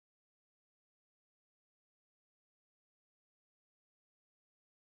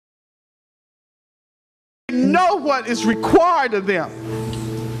know what is required of them.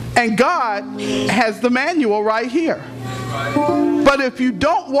 And God has the manual right here. But if you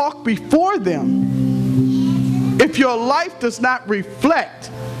don't walk before them, if your life does not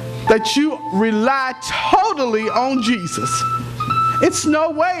reflect that you rely totally on Jesus, it's no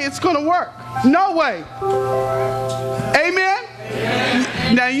way it's going to work. No way. Amen?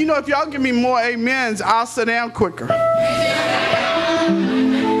 Amen? Now, you know, if y'all give me more amens, I'll sit down quicker.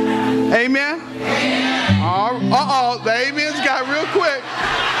 Amen? Uh-oh, the amens got real quick.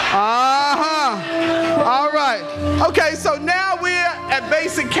 All right. Okay, so now we're at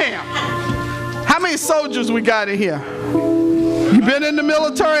basic camp. How many soldiers we got in here? You been in the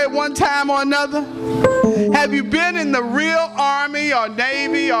military at one time or another? Have you been in the real Army or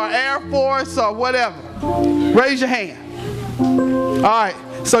Navy or Air Force or whatever? Raise your hand. All right,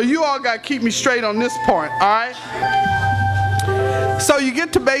 so you all got to keep me straight on this part, all right? So you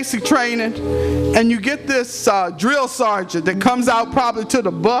get to basic training, and you get this drill sergeant that comes out probably to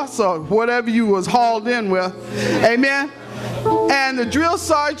the bus or whatever you was hauled in with. Amen? And the drill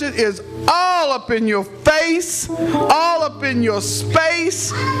sergeant is all up in your face, all up in your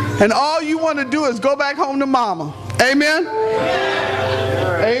space, and all you want to do is go back home to mama. Amen?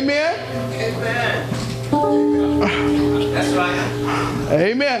 Amen? Amen. That's right.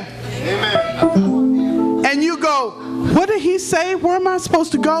 Amen. Amen. And you go, what did he say? Where am I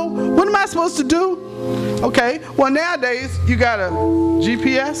supposed to go? What am I supposed to do? Okay, well nowadays you got a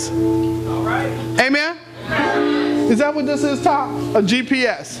GPS. All right. Amen? Is that what this is, Tom? A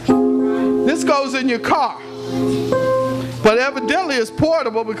GPS. This goes in your car. But evidently it's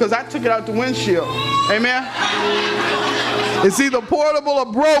portable because I took it out the windshield. Amen? It's either portable or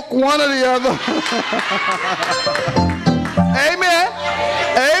broke, one or the other. Amen?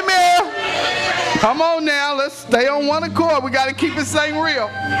 Amen? Come on now, let's stay on one accord. We got to keep this thing real.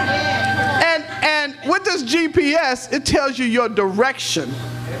 And with this GPS, it tells you your direction.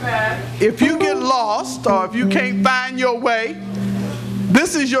 If you get lost or if you can't find your way,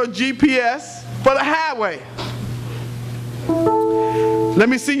 this is your GPS for the highway. Let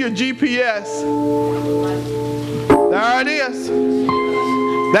me see your GPS. There it is.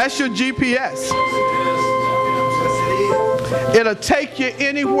 That's your GPS. It'll take you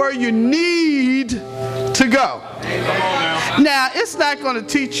anywhere you need to go. Now, it's not going to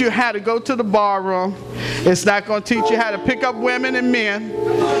teach you how to go to the bar room. It's not going to teach you how to pick up women and men.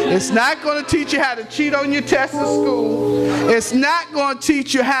 It's not going to teach you how to cheat on your tests in school. It's not going to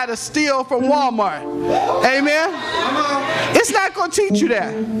teach you how to steal from Walmart. Amen? It's not going to teach you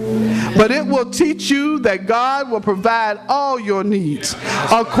that. But it will teach you that God will provide all your needs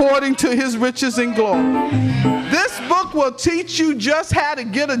according to his riches and glory. This book will teach you just how to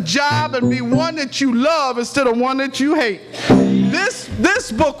get a job and be one that you love instead of one that you hate.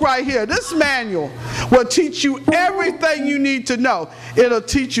 This book right here, this manual, will teach you everything you need to know. It'll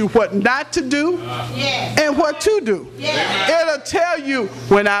teach you what not to do and what to do. It'll tell you,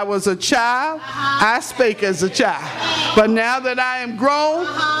 when I was a child, I spake as a child. But now that I am grown,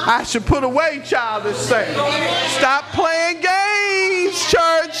 I should put away childish things. Stop playing games,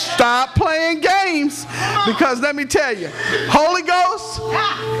 church. Stop playing games. Because let me tell you, Holy Ghost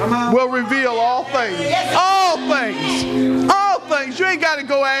will reveal all things. All things. All things. You ain't got to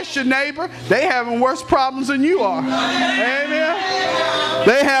go ask your neighbor. They having worse problems than you are. Amen.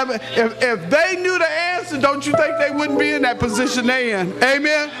 They have. If they knew the answer, don't you think they wouldn't be in that position they in?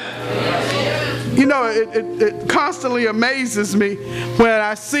 Amen. You know, it constantly amazes me when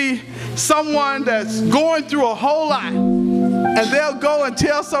I see someone that's going through a whole lot, and they'll go and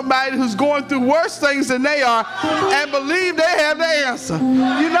tell somebody who's going through worse things than they are and believe they have the answer.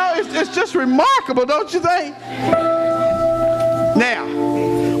 You know, it's just remarkable, don't you think?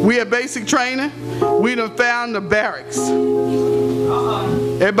 Now, we at basic training, we done found the barracks.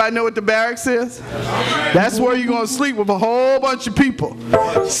 Everybody know what the barracks is? That's where you're going to sleep with a whole bunch of people.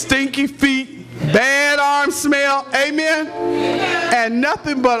 Stinky feet, bad arm smell, amen? And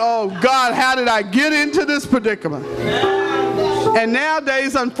nothing but, oh God, how did I get into this predicament? And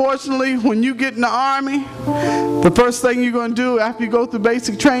nowadays, unfortunately, when you get in the Army, the first thing you're going to do after you go through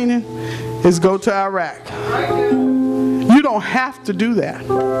basic training is go to Iraq. You don't have to do that.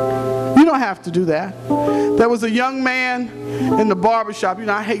 You don't have to do that. There was a young man in the barbershop. You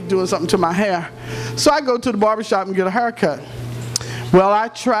know, I hate doing something to my hair. So I go to the barbershop and get a haircut. Well, I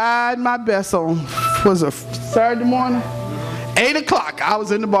tried my best on, was it Saturday morning? 8 o'clock, I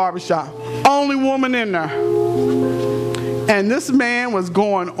was in the barbershop. Only woman in there. And this man was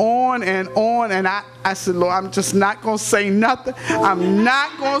going on, and I said, Lord, I'm just not going to say nothing. I'm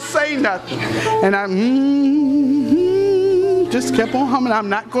not going to say nothing. And I'm, just kept on humming. I'm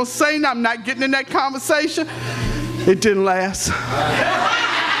not going to say nothing. I'm not getting in that conversation. It didn't last.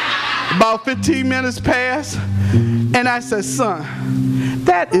 About 15 minutes passed, and I said, son,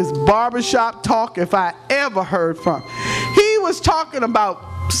 that is barbershop talk if I ever heard from. He was talking about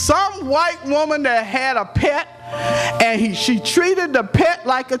some white woman that had a pet, and she treated the pet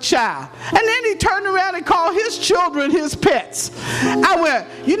like a child. And then he turned around and called his children his pets. I went,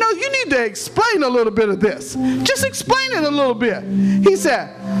 you need to explain a little bit of this. Just explain it a little bit. He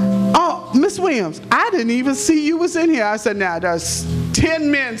said, oh, Miss Williams, I didn't even see you was in here. I said, now there's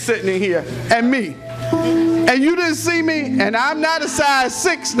 10 men sitting in here and me. And you didn't see me, and I'm not a size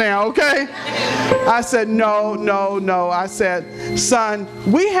 6 now, okay? I said, no. I said, son,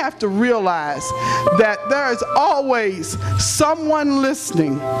 we have to realize that there is always someone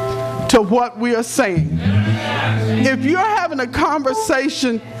listening to what we are saying. If you're having a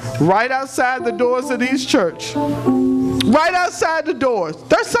conversation right outside the doors of these church, right outside the doors,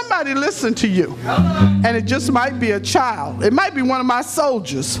 there's somebody listening to you. And it just might be a child. It might be one of my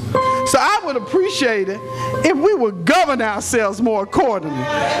soldiers. So I would appreciate it if we would govern ourselves more accordingly.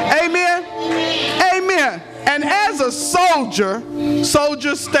 Amen? Amen. And as a soldier,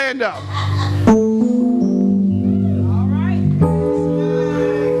 soldiers stand up.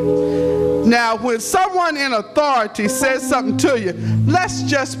 Now, when someone in authority says something to you, let's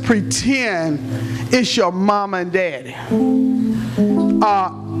just pretend it's your mama and daddy.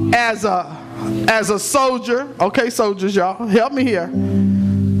 As a soldier, okay, soldiers, y'all, help me here.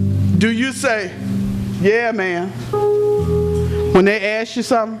 Do you say, yeah, man, when they ask you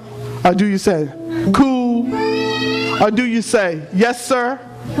something? Or do you say, cool? Or do you say, yes, sir?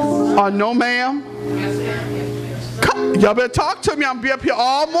 Or no, ma'am? Y'all better talk to me. I'm going to be up here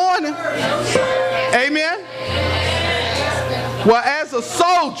all morning. Amen? Well, as a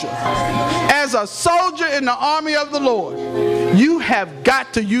soldier in the army of the Lord, you have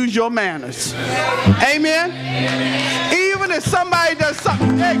got to use your manners. Amen? Even if somebody does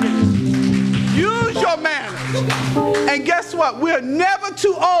something negative, use your manners. And guess what? We're never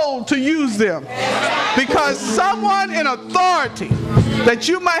too old to use them. Because someone in authority that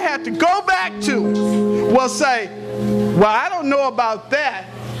you might have to go back to will say, well, I don't know about that,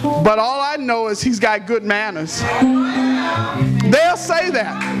 but all I know is he's got good manners. They'll say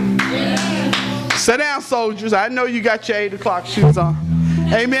that. Sit down, soldiers. I know you got your 8 o'clock shoes on.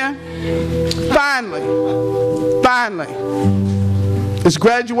 Amen? Finally, it's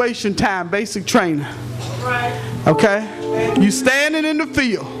graduation time, basic training. Okay? You standing in the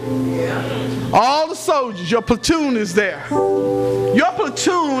field. All the soldiers, your platoon is there. Your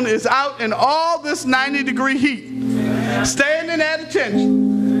platoon is out in all this 90-degree heat, standing at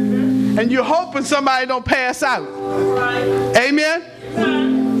attention. And you're hoping somebody don't pass out. Amen?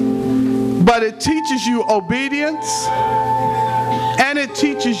 But it teaches you obedience, and it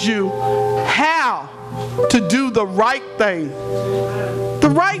teaches you how to do the right thing. The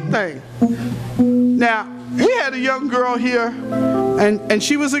right thing. Now, we had a young girl here, and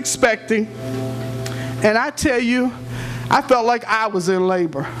she was expecting. And I tell you, I felt like I was in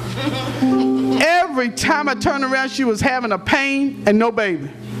labor. Every time I turned around, she was having a pain and no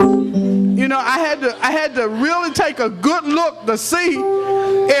baby. You know, I had to really take a good look to see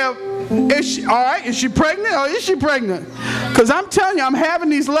is she pregnant or is she pregnant? Because I'm telling you, I'm having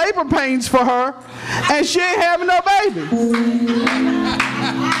these labor pains for her, and she ain't having no baby.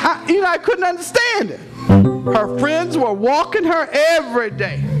 I couldn't understand it. Her friends were walking her every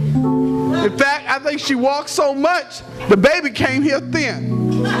day. In fact, I think she walked so much, the baby came here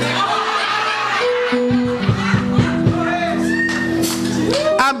thin.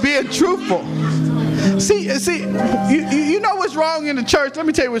 I'm being truthful. See, you know what's wrong in the church? Let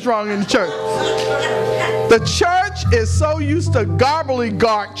me tell you what's wrong in the church. The church is so used to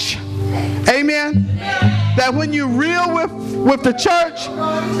gobbledygook, amen, that when you reel with the church,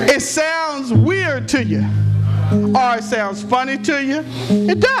 it sounds weird to you. Or it sounds funny to you.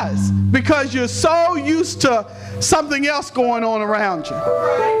 It does. Because you're so used to something else going on around you.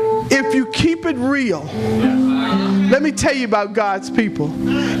 If you keep it real, let me tell you about God's people.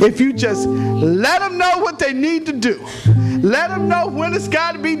 If you just let them know what they need to do, let them know when it's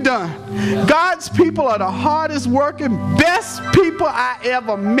got to be done. God's people are the hardest working, best people I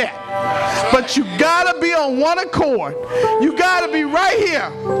ever met. But you got to be on one accord. You got to be right here.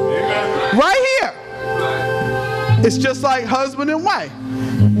 Right here. It's just like husband and wife.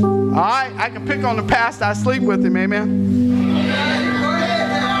 All right, I can pick on the pastor. I sleep with him, amen.